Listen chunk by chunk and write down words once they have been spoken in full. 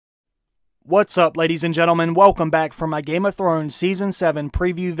What's up, ladies and gentlemen? Welcome back for my Game of Thrones Season 7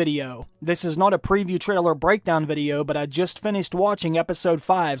 preview video. This is not a preview trailer breakdown video, but I just finished watching episode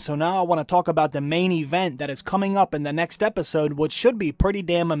 5, so now I want to talk about the main event that is coming up in the next episode, which should be pretty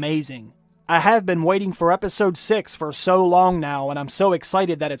damn amazing. I have been waiting for episode 6 for so long now, and I'm so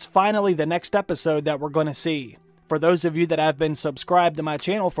excited that it's finally the next episode that we're going to see. For those of you that have been subscribed to my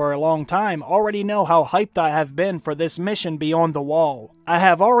channel for a long time already know how hyped I have been for this mission Beyond the Wall. I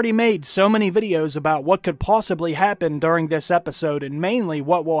have already made so many videos about what could possibly happen during this episode, and mainly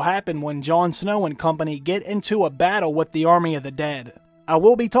what will happen when Jon Snow and company get into a battle with the Army of the Dead. I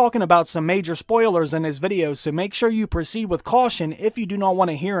will be talking about some major spoilers in this video, so make sure you proceed with caution if you do not want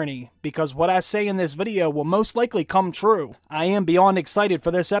to hear any, because what I say in this video will most likely come true. I am beyond excited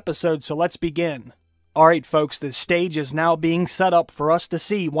for this episode, so let's begin. Alright folks, the stage is now being set up for us to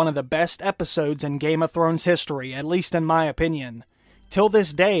see one of the best episodes in Game of Thrones history, at least in my opinion. Till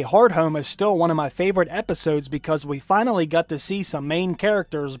this day, Hardhome is still one of my favorite episodes because we finally got to see some main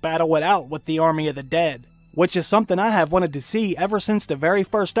characters battle it out with the Army of the Dead, which is something I have wanted to see ever since the very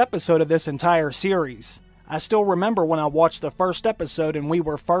first episode of this entire series. I still remember when I watched the first episode and we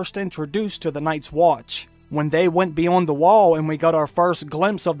were first introduced to the Night's Watch. When they went beyond the wall and we got our first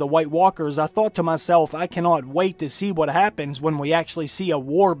glimpse of the White Walkers, I thought to myself, I cannot wait to see what happens when we actually see a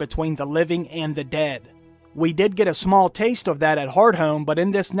war between the living and the dead. We did get a small taste of that at Hardhome, but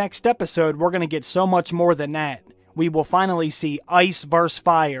in this next episode we're going to get so much more than that. We will finally see ice versus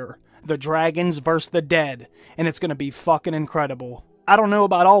fire, the dragons versus the dead, and it's going to be fucking incredible. I don't know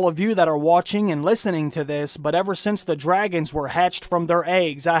about all of you that are watching and listening to this, but ever since the dragons were hatched from their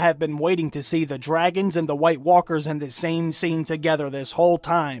eggs, I have been waiting to see the dragons and the White Walkers in the same scene together this whole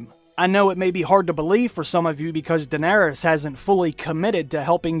time. I know it may be hard to believe for some of you because Daenerys hasn't fully committed to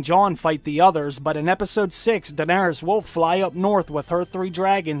helping Jon fight the others, but in episode 6, Daenerys will fly up north with her 3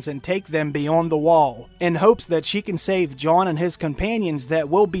 dragons and take them beyond the wall, in hopes that she can save Jon and his companions that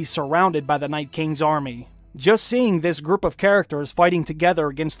will be surrounded by the Night King's army. Just seeing this group of characters fighting together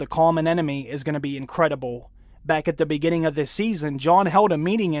against the common enemy is going to be incredible. Back at the beginning of this season, Jon held a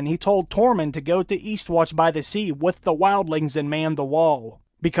meeting and he told Tormund to go to Eastwatch by the Sea with the wildlings and man the wall.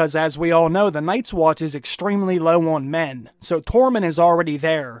 Because as we all know, the Night's Watch is extremely low on men, so Tormund is already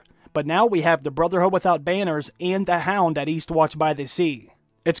there. But now we have the Brotherhood Without Banners and the Hound at Eastwatch by the Sea.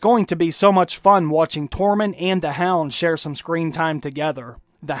 It's going to be so much fun watching Tormund and the Hound share some screen time together.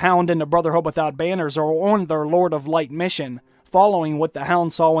 The Hound and the Brotherhood Without Banners are on their Lord of Light mission, following what the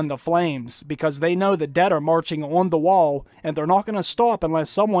Hound saw in the flames, because they know the dead are marching on the wall, and they're not going to stop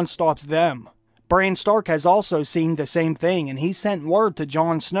unless someone stops them. Bran Stark has also seen the same thing, and he sent word to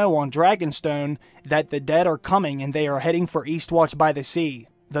Jon Snow on Dragonstone that the dead are coming and they are heading for Eastwatch by the Sea.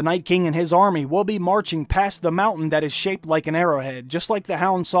 The Night King and his army will be marching past the mountain that is shaped like an arrowhead, just like the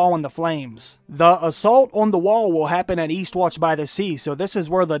Hound saw in the flames. The assault on the wall will happen at Eastwatch by the Sea, so this is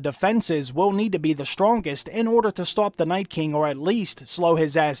where the defenses will need to be the strongest in order to stop the Night King or at least slow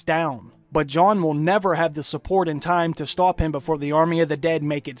his ass down. But Jon will never have the support in time to stop him before the Army of the Dead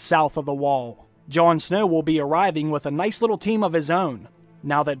make it south of the wall. Jon Snow will be arriving with a nice little team of his own.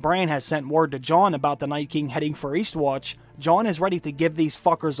 Now that Bran has sent word to Jon about the Night King heading for Eastwatch, Jon is ready to give these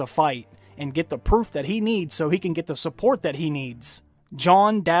fuckers a fight, and get the proof that he needs so he can get the support that he needs.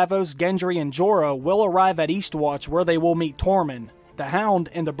 Jon, Davos, Gendry, and Jorah will arrive at Eastwatch where they will meet Tormund. The Hound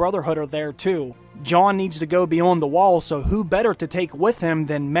and the Brotherhood are there too. Jon needs to go beyond the wall, so who better to take with him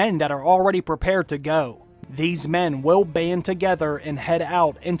than men that are already prepared to go? These men will band together and head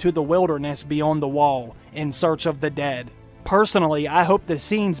out into the wilderness beyond the wall in search of the dead. Personally, I hope the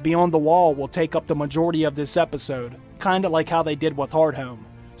scenes beyond the wall will take up the majority of this episode, kinda like how they did with Hardhome.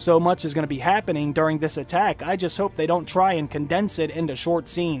 So much is going to be happening during this attack, I just hope they don't try and condense it into short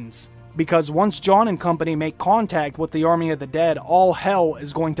scenes. Because once Jon and company make contact with the Army of the Dead, all hell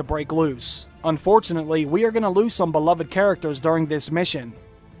is going to break loose. Unfortunately, we are going to lose some beloved characters during this mission.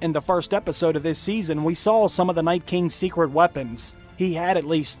 In the first episode of this season, we saw some of the Night King's secret weapons. He had at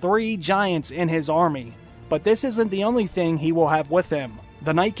least 3 giants in his army. But this isn't the only thing he will have with him.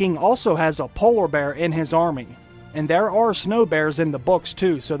 The Night King also has a polar bear in his army. And there are snow bears in the books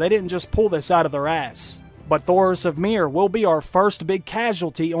too, so they didn't just pull this out of their ass. But Thoros of Myr will be our first big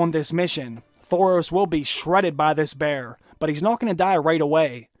casualty on this mission. Thoros will be shredded by this bear, but he's not going to die right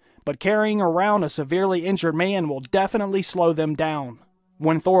away. But carrying around a severely injured man will definitely slow them down.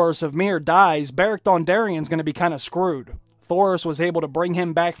 When Thoros of Myr dies, Beric Dondarrion's going to be kind of screwed. Thoros was able to bring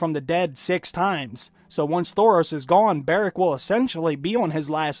him back from the dead 6 times, so once Thoros is gone, Beric will essentially be on his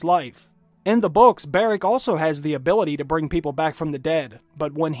last life. In the books, Beric also has the ability to bring people back from the dead,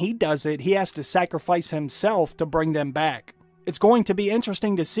 but when he does it, he has to sacrifice himself to bring them back. It's going to be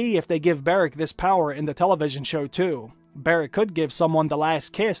interesting to see if they give Beric this power in the television show too. Beric could give someone the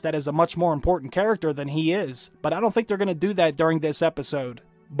last kiss that is a much more important character than he is, but I don't think they're going to do that during this episode.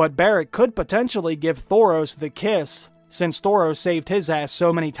 But Beric could potentially give Thoros the kiss, since Thoros saved his ass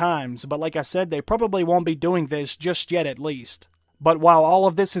so many times, but like I said, they probably won't be doing this just yet at least. But while all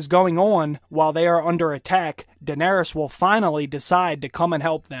of this is going on, while they are under attack, Daenerys will finally decide to come and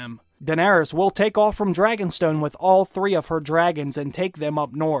help them. Daenerys will take off from Dragonstone with all 3 of her dragons and take them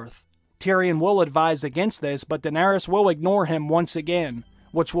up north. Tyrion will advise against this, but Daenerys will ignore him once again,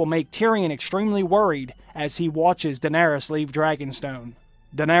 which will make Tyrion extremely worried as he watches Daenerys leave Dragonstone.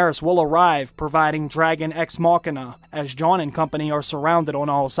 Daenerys will arrive, providing Dragon Ex Machina, as Jon and company are surrounded on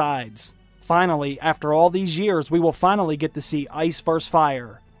all sides. Finally, after all these years, we will finally get to see Ice vs.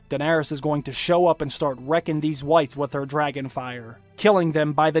 Fire. Daenerys is going to show up and start wrecking these whites with her dragon fire, killing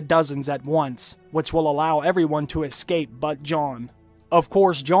them by the dozens at once, which will allow everyone to escape but Jon. Of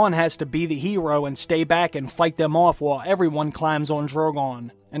course, Jon has to be the hero and stay back and fight them off while everyone climbs on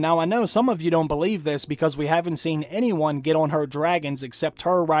Drogon. And now I know some of you don't believe this because we haven't seen anyone get on her dragons except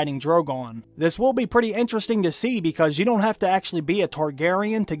her riding Drogon. This will be pretty interesting to see because you don't have to actually be a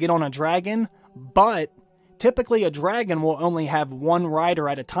Targaryen to get on a dragon, but typically a dragon will only have one rider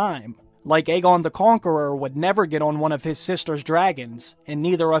at a time. Like Aegon the Conqueror would never get on one of his sister's dragons, and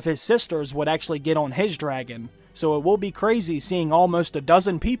neither of his sisters would actually get on his dragon. So it will be crazy seeing almost a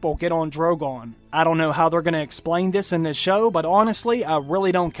dozen people get on Drogon. I don't know how they're going to explain this in this show, but honestly, I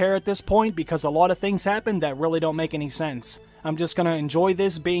really don't care at this point because a lot of things happen that really don't make any sense. I'm just going to enjoy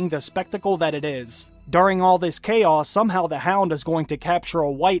this being the spectacle that it is. During all this chaos, somehow the Hound is going to capture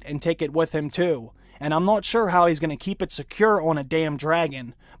a white and take it with him too. And I'm not sure how he's going to keep it secure on a damn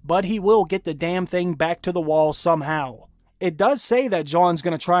dragon, but he will get the damn thing back to the wall somehow. It does say that Jon's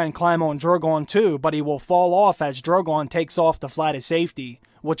going to try and climb on Drogon too, but he will fall off as Drogon takes off to fly to safety,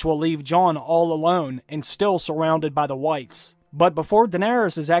 which will leave Jon all alone and still surrounded by the whites. But before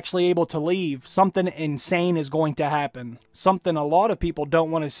Daenerys is actually able to leave, something insane is going to happen. Something a lot of people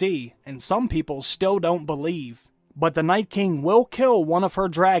don't want to see, and some people still don't believe. But the Night King will kill one of her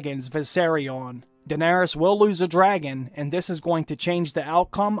dragons, Viserion. Daenerys will lose a dragon, and this is going to change the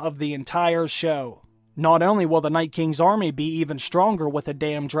outcome of the entire show. Not only will the Night King's army be even stronger with a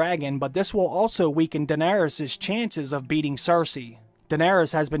damn dragon, but this will also weaken Daenerys' chances of beating Cersei.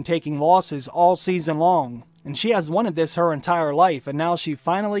 Daenerys has been taking losses all season long, and she has wanted this her entire life, and now she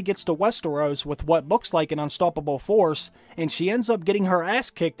finally gets to Westeros with what looks like an unstoppable force, and she ends up getting her ass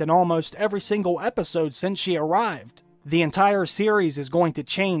kicked in almost every single episode since she arrived. The entire series is going to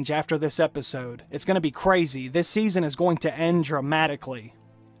change after this episode. It's going to be crazy. This season is going to end dramatically.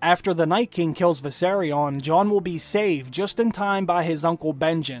 After the Night King kills Viserion, Jon will be saved just in time by his uncle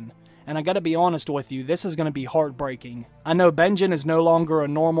Benjen. And I gotta be honest with you, this is gonna be heartbreaking. I know Benjen is no longer a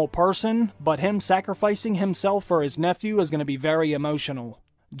normal person, but him sacrificing himself for his nephew is gonna be very emotional.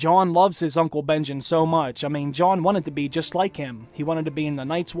 Jon loves his uncle Benjen so much. I mean, Jon wanted to be just like him. He wanted to be in the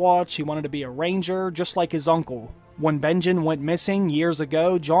Night's Watch, he wanted to be a ranger, just like his uncle. When Benjen went missing years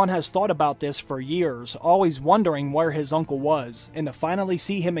ago, Jon has thought about this for years, always wondering where his uncle was, and to finally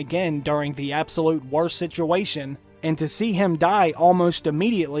see him again during the absolute worst situation, and to see him die almost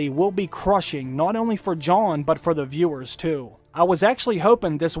immediately will be crushing, not only for Jon, but for the viewers too. I was actually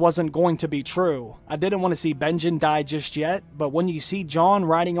hoping this wasn't going to be true. I didn't want to see Benjen die just yet, but when you see Jon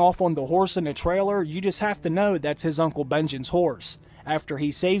riding off on the horse in the trailer, you just have to know that's his uncle Benjen's horse, after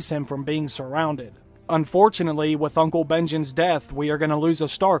he saves him from being surrounded. Unfortunately, with Uncle Benjen's death, we are going to lose a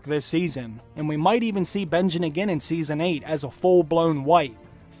Stark this season, and we might even see Benjen again in Season 8 as a full-blown white,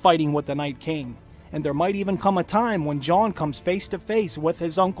 fighting with the Night King. And there might even come a time when Jon comes face to face with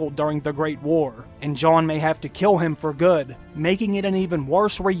his uncle during the Great War, and Jon may have to kill him for good, making it an even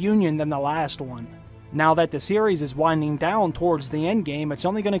worse reunion than the last one. Now that the series is winding down towards the endgame, it's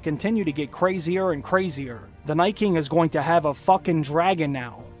only going to continue to get crazier and crazier. The Night King is going to have a fucking dragon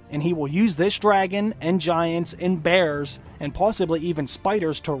now, and he will use this dragon, and giants, and bears, and possibly even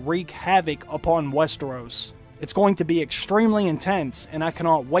spiders to wreak havoc upon Westeros. It's going to be extremely intense, and I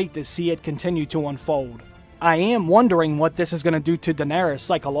cannot wait to see it continue to unfold. I am wondering what this is going to do to Daenerys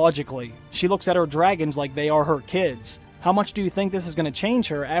psychologically. She looks at her dragons like they are her kids. How much do you think this is going to change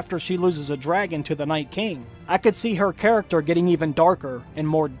her after she loses a dragon to the Night King? I could see her character getting even darker and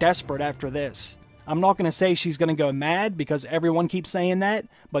more desperate after this. I'm not going to say she's going to go mad because everyone keeps saying that,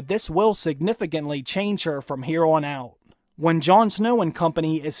 but this will significantly change her from here on out. When Jon Snow and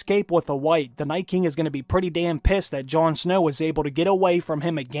company escape with the White, the Night King is going to be pretty damn pissed that Jon Snow was able to get away from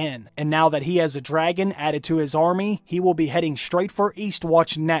him again. And now that he has a dragon added to his army, he will be heading straight for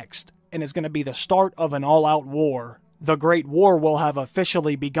Eastwatch next, and it's going to be the start of an all-out war. The Great War will have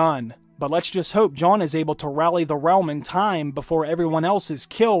officially begun. But let's just hope Jon is able to rally the realm in time before everyone else is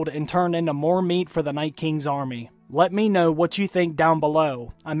killed and turned into more meat for the Night King's army. Let me know what you think down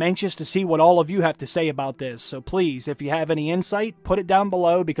below. I'm anxious to see what all of you have to say about this, so please, if you have any insight, put it down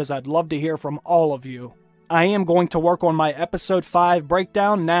below because I'd love to hear from all of you. I am going to work on my Episode 5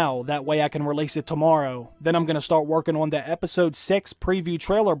 breakdown now, that way I can release it tomorrow. Then I'm going to start working on the Episode 6 preview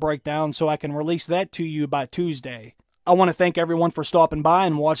trailer breakdown so I can release that to you by Tuesday. I want to thank everyone for stopping by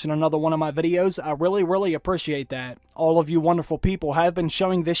and watching another one of my videos. I really appreciate that. All of you wonderful people have been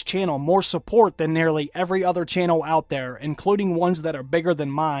showing this channel more support than nearly every other channel out there, including ones that are bigger than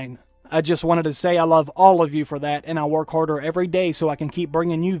mine. I just wanted to say I love all of you for that, and I work harder every day so I can keep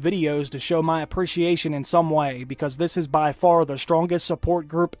bringing you videos to show my appreciation in some way, because this is by far the strongest support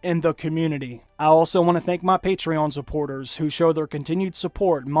group in the community. I also want to thank my Patreon supporters who show their continued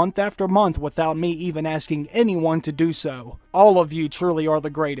support month after month without me even asking anyone to do so. All of you truly are the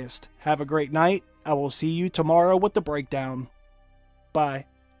greatest. Have a great night. I will see you tomorrow with the breakdown. Bye.